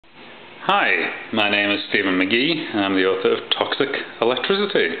Hi, my name is Stephen McGee, and I'm the author of Toxic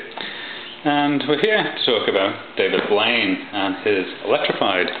Electricity. And we're here to talk about David Blaine and his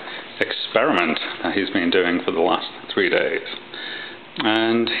Electrified experiment that he's been doing for the last 3 days.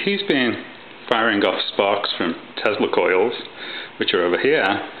 And he's been firing off sparks from Tesla coils, which are over here,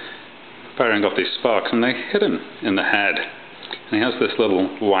 firing off these sparks, and they hit him in the head. And he has this little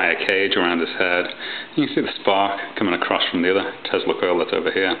wire cage around his head. You can see the spark coming across from the other Tesla coil that's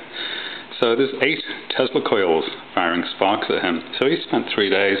over here. So there's 8 Tesla coils firing sparks at him. So he spent 3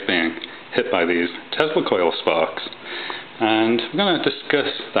 days being hit by these Tesla coil sparks. And we're going to discuss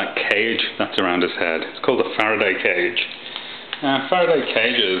that cage that's around his head. It's called a Faraday Cage. Faraday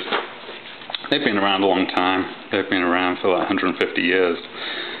cages, they've been around a long time. They've been around for like 150 years.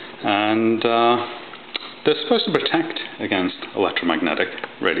 And they're supposed to protect against electromagnetic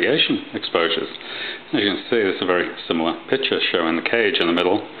radiation exposures. As you can see, there's a very similar picture showing the cage in the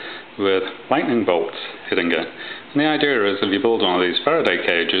middle with lightning bolts hitting it. And the idea is if you build one of these Faraday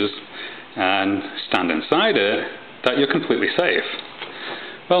cages and stand inside it, that you're completely safe.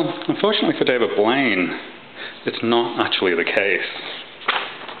 Well, unfortunately for David Blaine, it's not actually the case,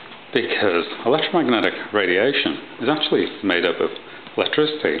 because electromagnetic radiation is actually made up of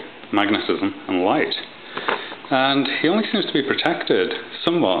electricity, magnetism, and light. And he only seems to be protected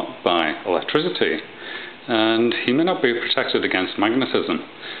somewhat by electricity, and he may not be protected against magnetism,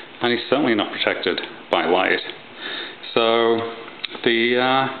 and he's certainly not protected by light. So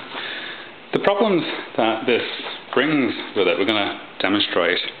the problems that this brings with it, we're going to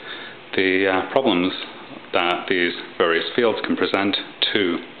demonstrate the problems that these various fields can present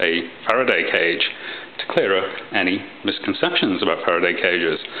to a Faraday cage to clear up any misconceptions about Faraday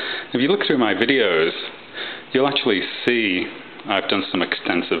cages. If you look through my videos, you'll actually see I've done some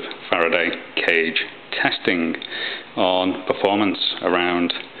extensive Faraday cage testing on performance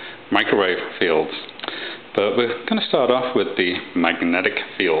around microwave fields. But we're going to start off with the magnetic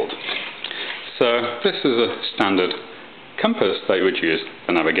field. So this is a standard compass that you would use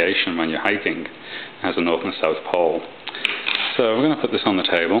for navigation when you're hiking. It has a north and south pole. So we're going to put this on the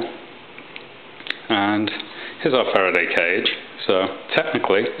table. And here's our Faraday cage. So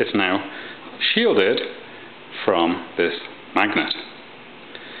technically it's now shielded from this magnet.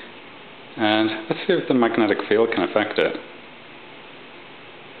 And let's see if the magnetic field can affect it.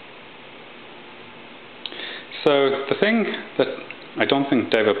 So the thing that I don't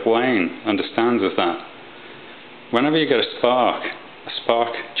think David Blaine understands is that whenever you get a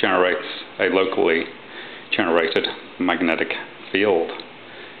spark generates a locally generated magnetic field.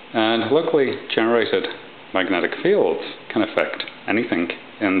 And locally generated magnetic fields can affect anything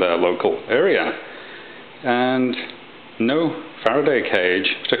in their local area. And no Faraday cage,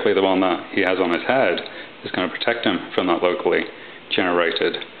 particularly the one that he has on his head, is going to protect him from that locally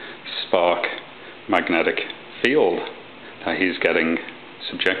generated spark magnetic field that he's getting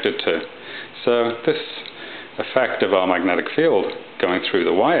subjected to. So this effect of our magnetic field going through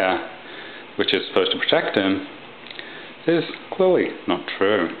the wire, which is supposed to protect him, is clearly not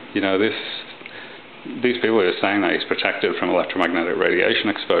true. You know, these people who are saying that he's protected from electromagnetic radiation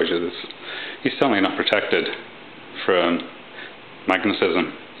exposures, he's certainly not protected from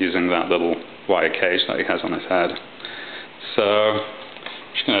magnetism using that little wire cage that he has on his head. So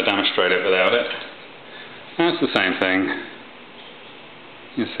I'm just going to demonstrate it without it. And it's the same thing.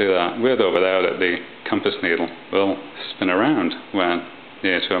 You see that with or without it, the compass needle will spin around when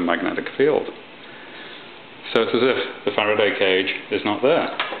near to a magnetic field. So it's as if the Faraday cage is not there.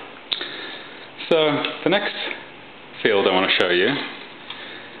 So the next field I want to show you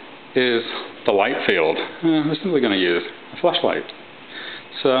is the light field. We're simply going to use a flashlight.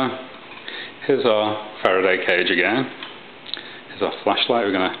 So here's our Faraday cage again. Here's our flashlight.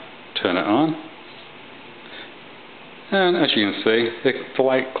 We're going to turn it on. And as you can see, the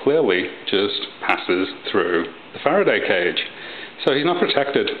light clearly just passes through the Faraday cage. So he's not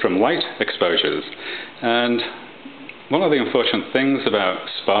protected from light exposures. And one of the unfortunate things about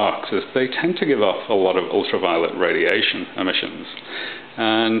sparks is they tend to give off a lot of ultraviolet radiation emissions.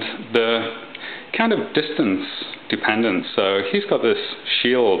 And they're kind of distance dependent. So he's got this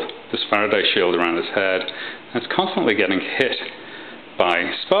shield, this Faraday shield around his head, and it's constantly getting hit by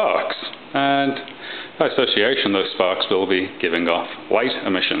sparks. And by association, those sparks will be giving off light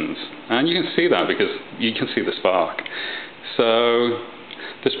emissions. And you can see that because you can see the spark. So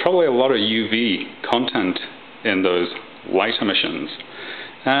there's probably a lot of UV content in those light emissions.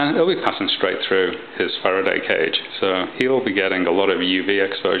 And it'll be passing straight through his Faraday cage. So he'll be getting a lot of UV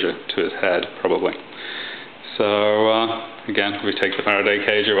exposure to his head, probably. So again, we take the Faraday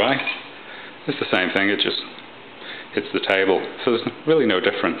cage away. It's the same thing, it just hits the table. So there's really no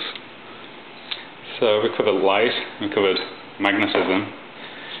difference So we covered light, we covered magnetism.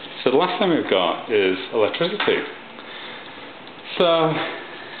 So the last thing we've got is electricity. So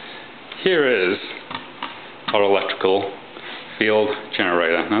here is our electrical field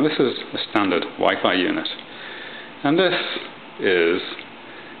generator. Now this is a standard Wi-Fi unit, and this is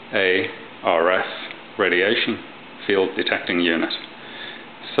a RF radiation field detecting unit.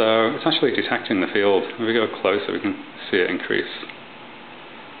 So it's actually detecting the field. If we go closer, we can see it increase.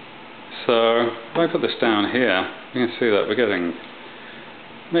 So if I put this down here, you can see that we're getting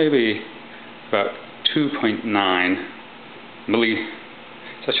maybe about 2.9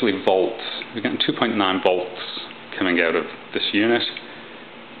 it's actually volts. We're getting 2.9 volts coming out of this unit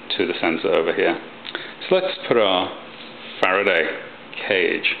to the sensor over here. So let's put our Faraday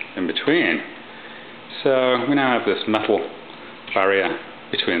cage in between. So we now have this metal barrier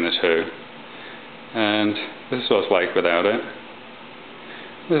between the two, and this is what it's like without it.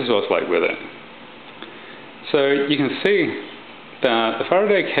 This is what it's like with it. So you can see that the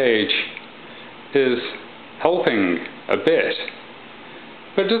Faraday cage is helping a bit,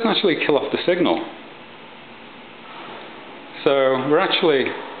 but it doesn't actually kill off the signal. So we're actually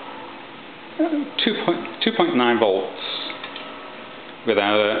 2.9 volts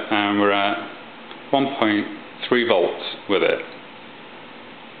without it, and we're at 1.3 volts with it.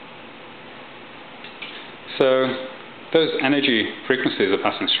 So those energy frequencies are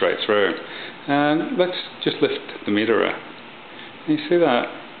passing straight through. And let's just lift the meter up. And you see that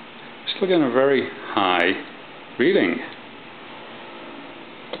we're still getting a very high reading.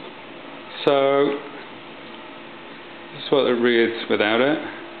 So this is what it reads without it,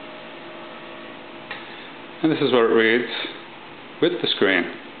 and this is what it reads with the screen.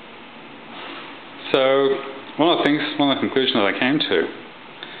 So one of the conclusions that I came to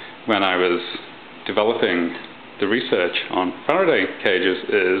when I was developing the research on Faraday cages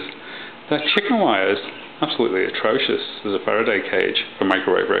is that chicken wire is absolutely atrocious as a Faraday cage for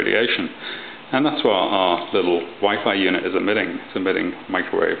microwave radiation. And that's what our little Wi-Fi unit is emitting. It's emitting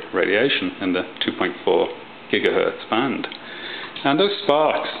microwave radiation in the 2.4 gigahertz band. And those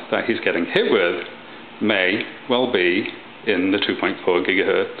sparks that he's getting hit with may well be in the 2.4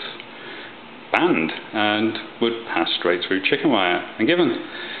 gigahertz band and would pass straight through chicken wire. And given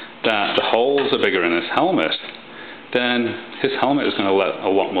that the holes are bigger in his helmet, then his helmet is going to let a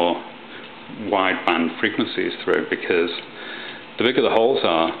lot more wideband frequencies through, because the bigger the holes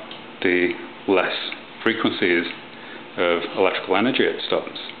are, the less frequencies of electrical energy it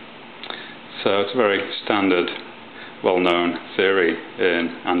stops. So it's a very standard, well-known theory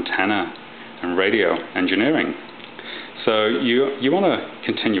in antenna and radio engineering. So you want a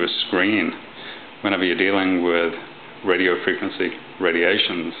continuous screen whenever you're dealing with radio frequency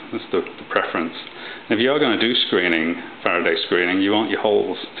radiations. That's the preference. And if you are going to do screening, Faraday screening, you want your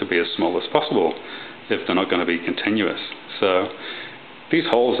holes to be as small as possible if they're not going to be continuous. So these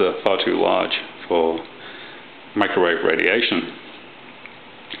holes are far too large for microwave radiation.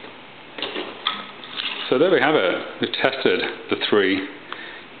 So there we have it. We've tested the three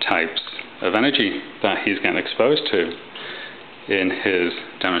types of energy that he's getting exposed to in his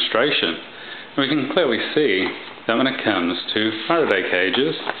demonstration. And we can clearly see that when it comes to Faraday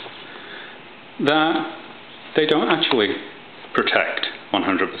cages, that they don't actually protect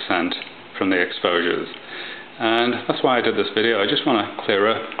 100% from the exposures. And that's why I did this video. I just want to clear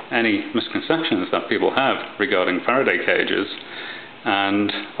up any misconceptions that people have regarding Faraday cages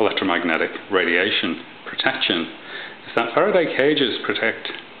and electromagnetic radiation protection. Is that Faraday cages protect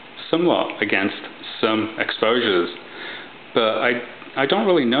somewhat against some exposures, but I don't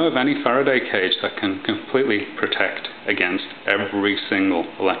really know of any Faraday cage that can completely protect against every single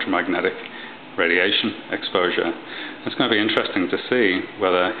electromagnetic radiation exposure. It's going to be interesting to see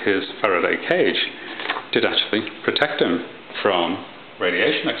whether his Faraday cage did actually protect him from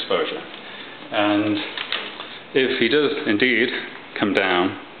radiation exposure. And if he does indeed come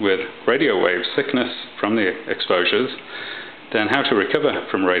down with radio wave sickness from the exposures, then how to recover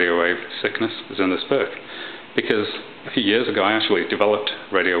from radio wave sickness is in this book. Because a few years ago I actually developed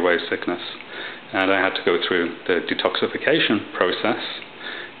radio wave sickness, and I had to go through the detoxification process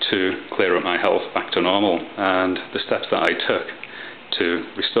to clear up my health back to normal, and the steps that I took to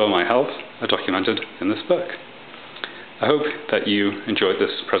restore my health are documented in this book. I hope that you enjoyed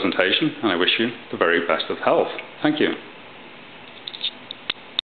this presentation, and I wish you the very best of health. Thank you.